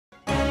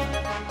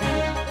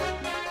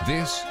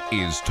This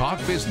is Talk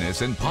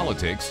Business and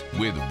Politics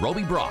with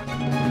Roby Brock.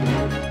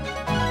 And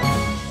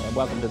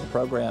welcome to the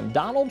program.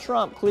 Donald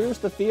Trump clears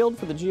the field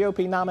for the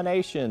GOP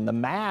nomination. The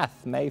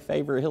math may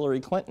favor Hillary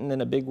Clinton in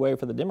a big way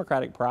for the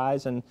Democratic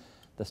prize, and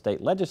the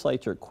state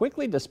legislature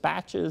quickly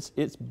dispatches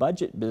its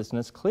budget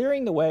business,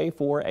 clearing the way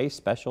for a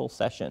special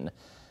session.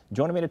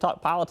 Joining me to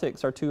talk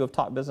politics are two of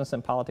Talk Business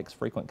and Politics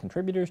frequent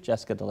contributors,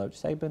 Jessica DeLoach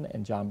Sabin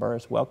and John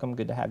Burris. Welcome.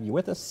 Good to have you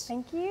with us.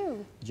 Thank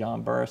you.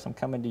 John Burris, I'm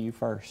coming to you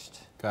first.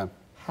 Okay.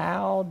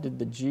 How did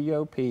the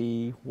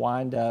GOP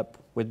wind up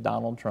with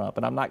Donald Trump?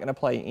 And I'm not going to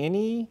play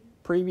any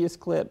previous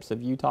clips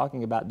of you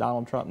talking about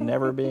Donald Trump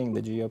never being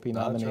the GOP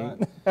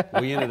nominee. That's right.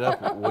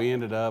 we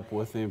ended up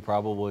with him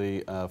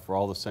probably for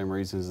all the same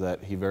reasons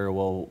that he very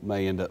well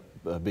may end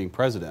up being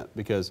president.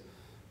 Because,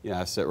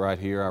 I sit right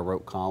here. I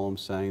wrote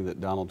columns saying that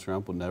Donald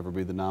Trump would never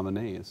be the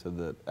nominee, and said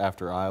that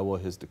after Iowa,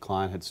 his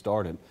decline had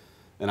started.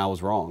 And I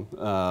was wrong.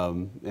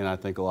 And I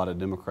think a lot of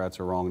Democrats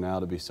are wrong now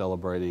to be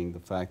celebrating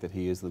the fact that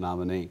he is the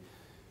nominee.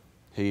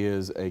 He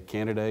is a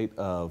candidate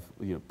of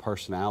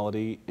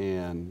personality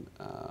and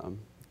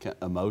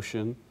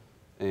emotion,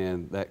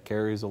 and that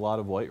carries a lot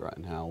of weight right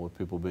now with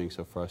people being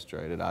so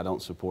frustrated. I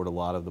don't support a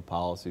lot of the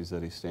policies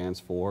that he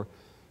stands for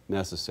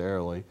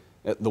necessarily.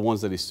 The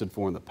ones that he stood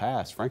for in the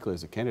past, frankly,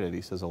 as a candidate,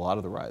 he says a lot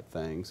of the right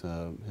things.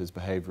 His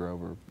behavior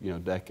over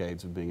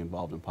decades of being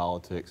involved in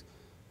politics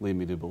lead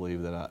me to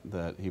believe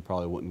that he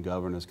probably wouldn't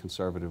govern as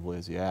conservatively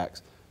as he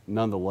acts.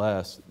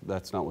 Nonetheless,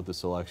 that's not what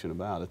this election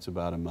about. It's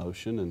about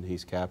emotion, and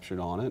he's captured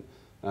on it.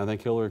 And I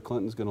think Hillary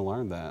Clinton's going to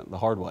learn that the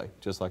hard way,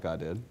 just like I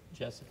did.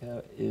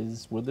 Jessica,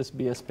 will this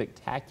be a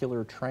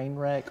spectacular train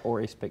wreck or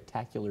a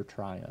spectacular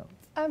triumph?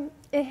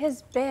 It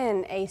has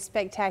been a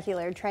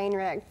spectacular train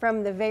wreck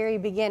from the very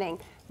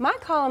beginning. My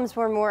columns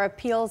were more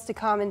appeals to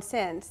common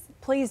sense.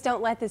 Please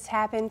don't let this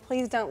happen.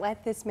 Please don't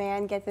let this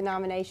man get the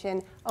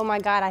nomination. Oh my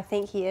God, I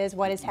think he is.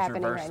 What is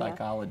happening right now? Reverse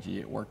psychology.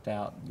 It worked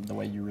out the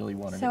way you really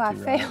wanted it to. So I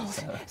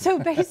failed. Right? So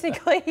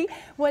basically,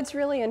 what's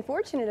really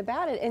unfortunate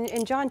about it,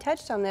 and John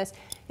touched on this,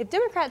 if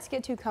Democrats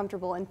get too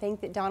comfortable and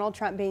think that Donald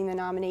Trump being the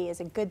nominee is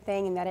a good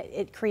thing and that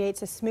it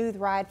creates a smooth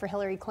ride for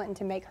Hillary Clinton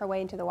to make her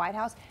way into the White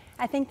House,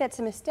 I think that's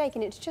a mistake,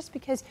 and it's just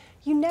because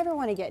you never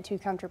want to get too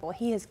comfortable.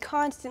 He has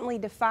constantly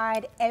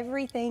defied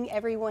everything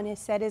everyone has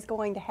said is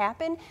going to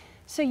happen,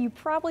 so you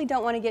probably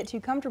don't want to get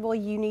too comfortable.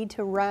 You need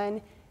to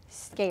run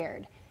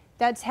scared.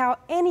 That's how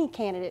any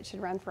candidate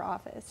should run for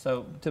office.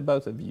 So to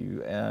both of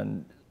you,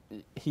 and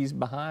he's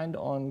behind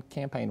on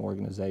campaign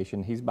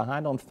organization. He's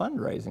behind on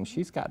fundraising.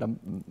 She's got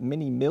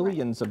many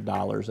millions of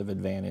dollars of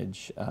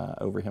advantage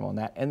over him on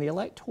that. And the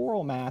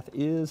electoral math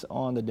is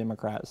on the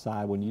Democrat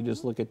side. When you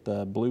just look at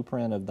the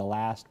blueprint of the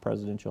last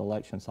presidential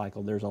election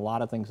cycle, there's a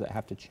lot of things that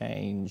have to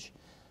change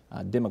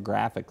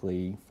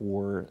demographically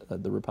for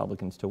the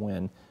Republicans to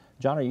win.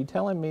 John, are you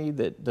telling me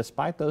that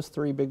despite those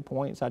three big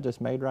points I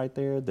just made right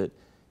there, that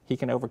he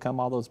can overcome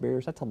all those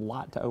barriers? That's a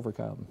lot to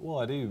overcome. Well,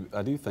 I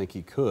do think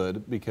he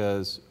could,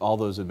 because all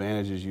those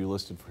advantages you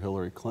listed for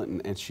Hillary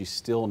Clinton, and she's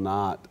still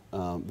not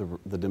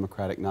the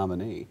Democratic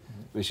nominee. I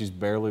mean, she's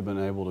barely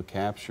been able to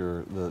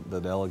capture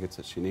the delegates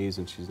that she needs,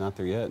 and she's not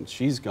there yet. And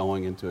she's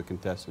going into a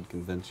contested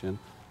convention,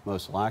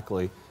 most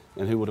likely,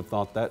 and who would have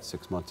thought that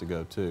 6 months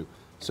ago, too?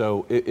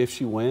 So if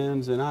she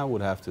wins, then I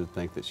would have to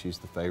think that she's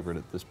the favorite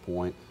at this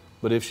point.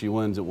 But if she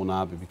wins, it will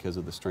not be because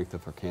of the strength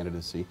of her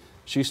candidacy.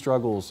 She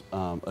struggles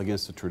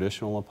against a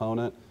traditional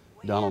opponent.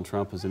 Donald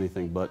Trump is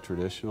anything but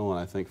traditional, and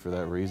I think for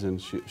that reason,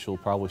 she'll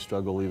probably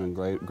struggle even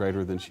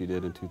greater than she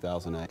did in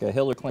 2008.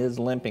 Hillary Clinton is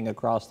limping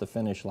across the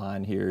finish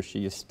line here.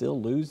 She is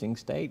still losing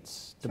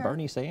states to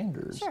Bernie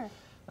Sanders.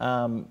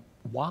 Sure.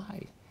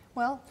 Why?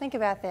 Well, think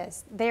about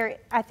this.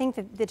 I think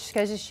that just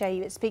goes to show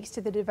you, it speaks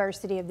to the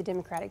diversity of the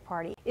Democratic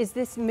Party. Is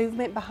this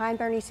movement behind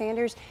Bernie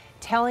Sanders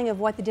telling of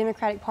what the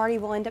Democratic Party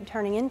will end up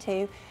turning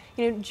into?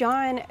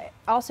 John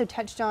also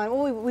touched on,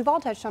 well, we've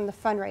all touched on the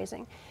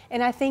fundraising.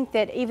 And I think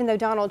that even though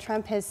Donald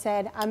Trump has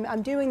said,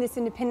 I'm doing this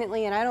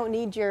independently and I don't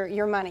need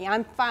your money,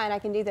 I'm fine, I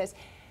can do this.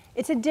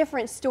 It's a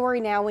different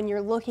story now when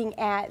you're looking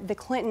at the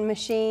Clinton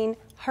machine,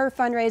 her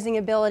fundraising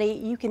ability.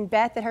 You can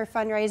bet that her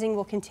fundraising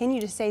will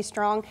continue to stay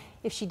strong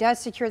if she does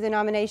secure the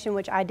nomination,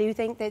 which I do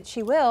think that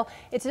she will.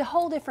 It's a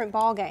whole different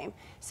ballgame.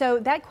 So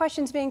that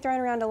question's being thrown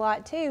around a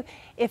lot too.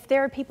 If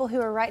there are people who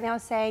are right now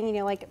saying,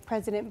 like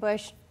President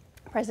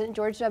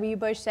George W.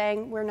 Bush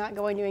saying, we're not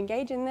going to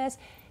engage in this,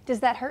 does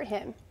that hurt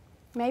him?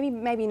 Maybe,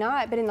 maybe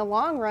not, but in the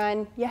long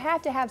run, you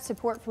have to have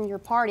support from your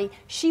party.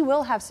 She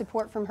will have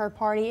support from her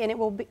party, and it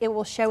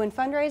will show in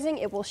fundraising,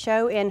 it will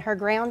show in her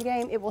ground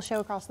game, it will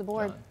show across the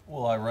board.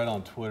 Well, I read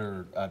on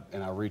Twitter,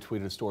 and I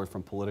retweeted a story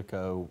from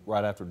Politico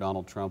right after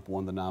Donald Trump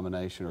won the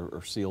nomination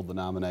or sealed the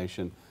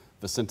nomination.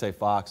 Vicente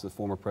Fox, the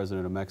former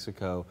president of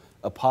Mexico,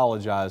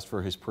 apologized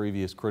for his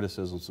previous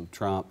criticisms of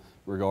Trump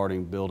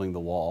regarding building the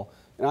wall.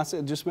 And I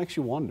said, it just makes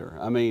you wonder.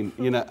 I mean,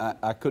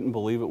 I couldn't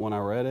believe it when I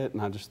read it,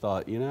 and I just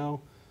thought,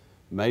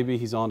 maybe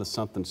he's on to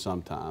something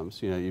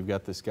sometimes. You've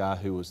got this guy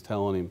who was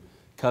telling him,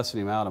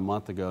 cussing him out a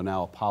month ago,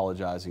 now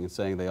apologizing and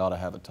saying they ought to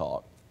have a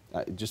talk.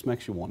 It just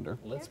makes you wonder.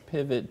 Let's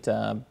pivot,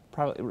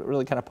 probably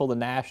really kind of pull the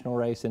national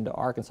race into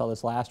Arkansas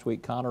this last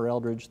week. Connor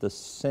Eldridge, the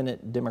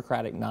Senate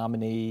Democratic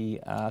nominee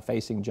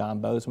facing John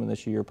Bozeman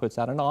this year, puts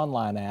out an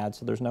online ad,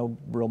 so there's no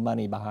real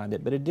money behind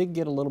it. But it did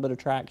get a little bit of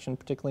traction,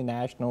 particularly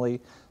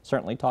nationally,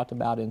 certainly talked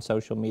about in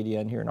social media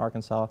and here in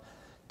Arkansas,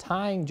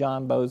 tying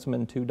John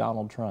Bozeman to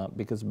Donald Trump,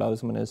 because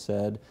Bozeman has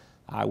said,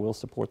 I will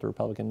support the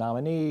Republican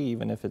nominee,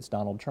 even if it's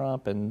Donald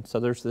Trump. And so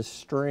there's this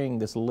string,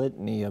 this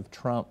litany of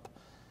Trump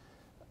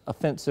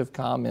offensive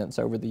comments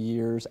over the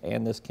years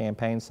and this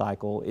campaign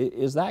cycle.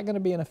 Is that going to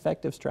be an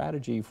effective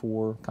strategy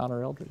for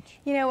Connor Eldridge?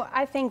 You know,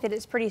 I think that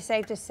it's pretty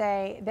safe to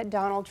say that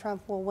Donald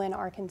Trump will win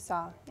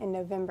Arkansas in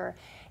November.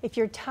 If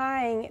you're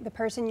tying the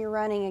person you're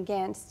running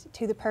against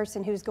to the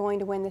person who's going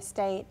to win the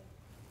state,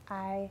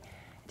 I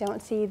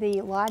don't see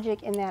the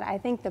logic in that. I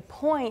think the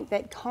point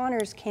that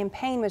Connor's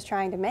campaign was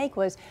trying to make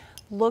was,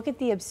 look at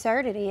the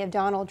absurdity of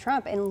Donald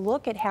Trump and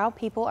look at how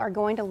people are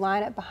going to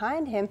line up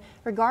behind him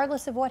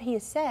regardless of what he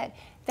has said.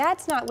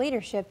 That's not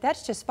leadership,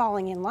 that's just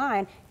falling in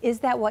line. Is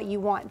that what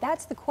you want?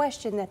 That's the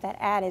question that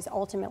ad is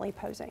ultimately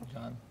posing.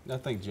 John? I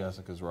think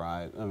Jessica's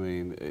right. I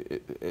mean,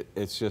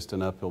 it's just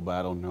an uphill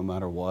battle no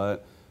matter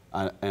what.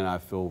 And I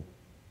feel,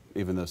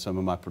 even though some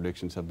of my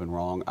predictions have been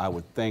wrong, I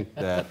would think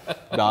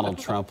that Donald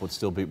Trump would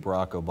still beat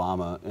Barack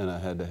Obama in a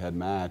head-to-head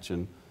match.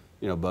 And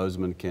you know,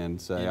 Bozeman can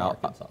say,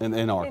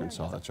 in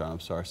Arkansas, that's right, I'm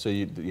sorry. So,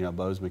 you know,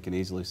 Bozeman can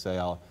easily say,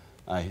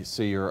 I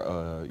see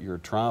you're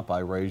Trump, I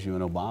raise you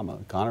an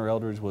Obama. Connor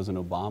Eldridge was an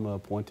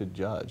Obama-appointed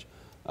judge.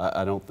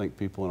 I don't think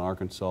people in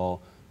Arkansas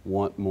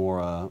want more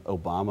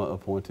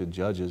Obama-appointed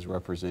judges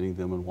representing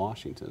them in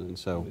Washington. And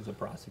so, he's a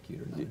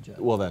prosecutor, not a judge.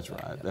 Well, that's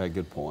right. Yeah.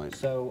 Good point.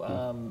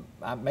 So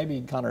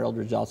maybe Connor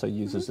Eldridge also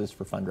uses this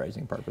for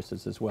fundraising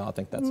purposes as well. I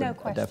think that's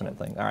a definite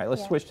thing. All right,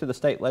 let's switch to the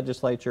state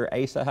legislature.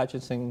 Asa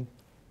Hutchinson,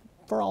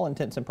 for all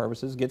intents and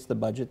purposes, gets the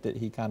budget that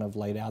he kind of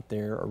laid out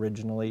there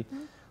originally.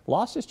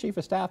 Lost his chief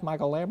of staff,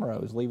 Michael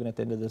Lamoureux, is leaving at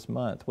the end of this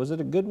month. Was it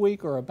a good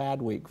week or a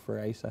bad week for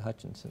Asa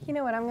Hutchinson? You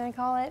know what I'm going to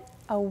call it?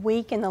 A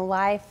week in the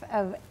life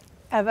of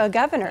a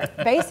governor,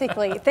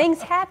 basically.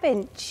 Things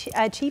happen.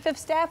 A chief of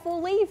staff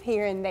will leave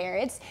here and there.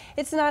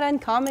 It's not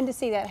uncommon to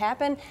see that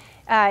happen.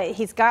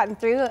 He's gotten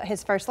through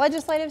his first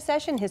legislative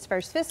session, his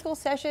first fiscal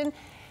session.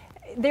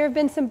 There have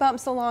been some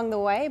bumps along the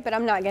way, but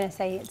I'm not going to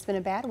say it's been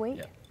a bad week.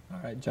 Yeah. All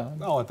right, John.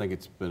 Oh, I think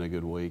it's been a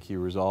good week. He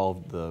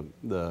resolved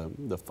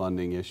the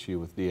funding issue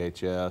with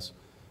DHS.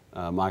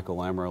 Michael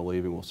Lamoureux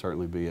leaving will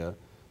certainly be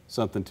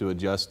something to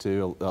adjust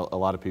to. A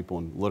lot of people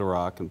in Little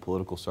Rock and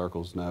political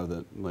circles know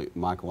that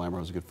Michael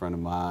Lamoureux is a good friend of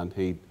mine.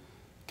 He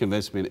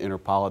convinced me to enter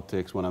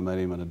politics when I met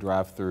him in a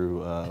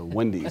drive-through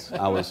Wendy's.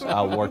 I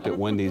worked at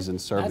Wendy's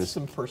and served. That's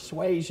some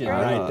persuasion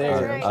right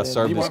there. I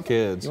served his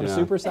kids. You want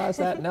to supersize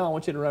that? No, I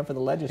want you to run for the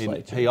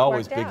legislature. He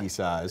always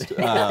biggie-sized,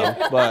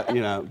 but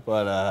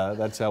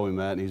that's how we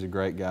met. And he's a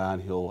great guy,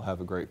 and he'll have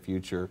a great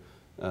future.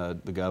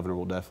 The governor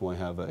will definitely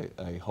have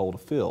a hole to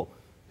fill.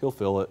 He'll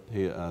fill it.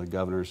 The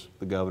governor's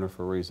the governor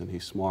for a reason.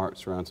 He's smart,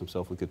 surrounds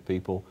himself with good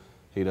people.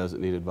 He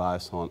doesn't need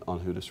advice on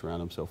who to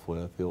surround himself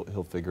with.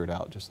 He'll figure it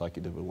out just like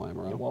he did with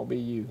Lamoureux. It won't be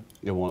you.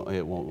 It won't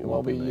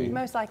be me.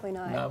 Most likely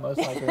not. No, most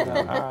likely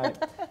not. All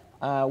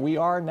right. We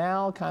are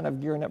now kind of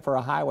gearing up for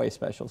a highway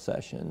special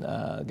session.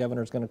 The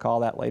governor's going to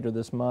call that later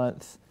this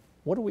month.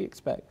 What do we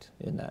expect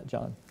in that,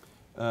 John?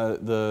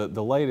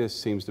 The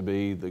latest seems to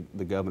be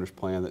the governor's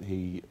plan that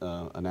he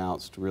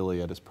announced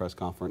really at his press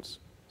conference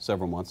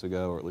several months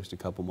ago, or at least a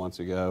couple months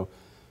ago.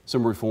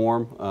 Some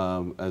reform,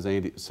 as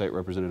State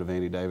Representative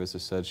Andy Davis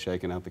has said,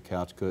 shaking out the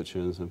couch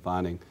cushions and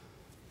finding,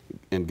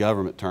 in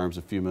government terms,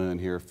 a few million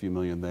here, a few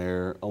million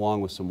there,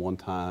 along with some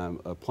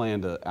a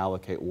plan to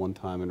allocate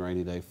one-time and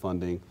rainy day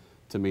funding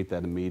to meet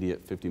that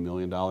immediate $50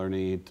 million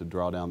need to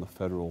draw down the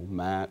federal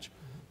match.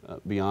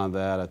 Beyond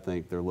that, I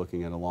think they're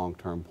looking at a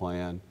long-term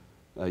plan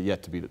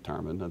yet to be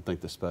determined. I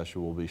think the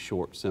special will be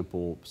short,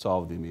 simple,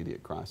 solve the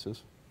immediate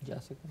crisis.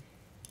 Jessica?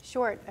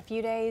 Short, a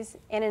few days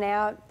in and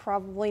out,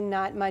 probably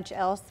not much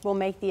else will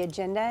make the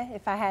agenda,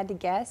 if I had to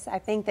guess. I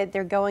think that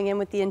they're going in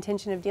with the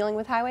intention of dealing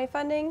with highway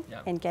funding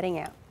and getting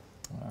out.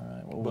 All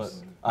right. Well,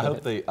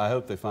 but I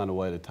hope they find a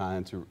way to tie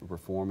into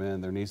reform in.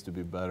 There needs to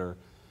be better.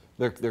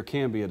 There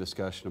can be a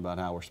discussion about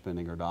how we're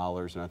spending our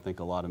dollars, and I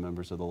think a lot of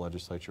members of the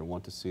legislature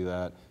want to see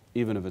that,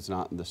 even if it's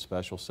not in the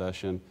special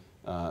session.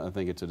 I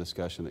think it's a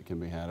discussion that can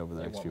be had over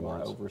the next few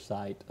months. More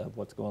oversight of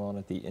what's going on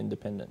at the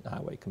Independent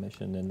Highway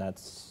Commission, and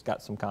that's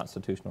got some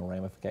constitutional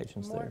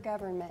ramifications there. More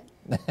government.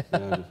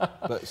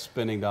 But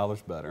spending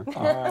dollars better.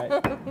 All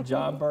right.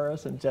 John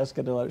Burris and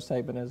Jessica DeLoach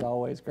Sabin, as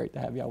always, great to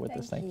have y'all with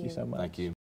us. Thank you so much. Thank you.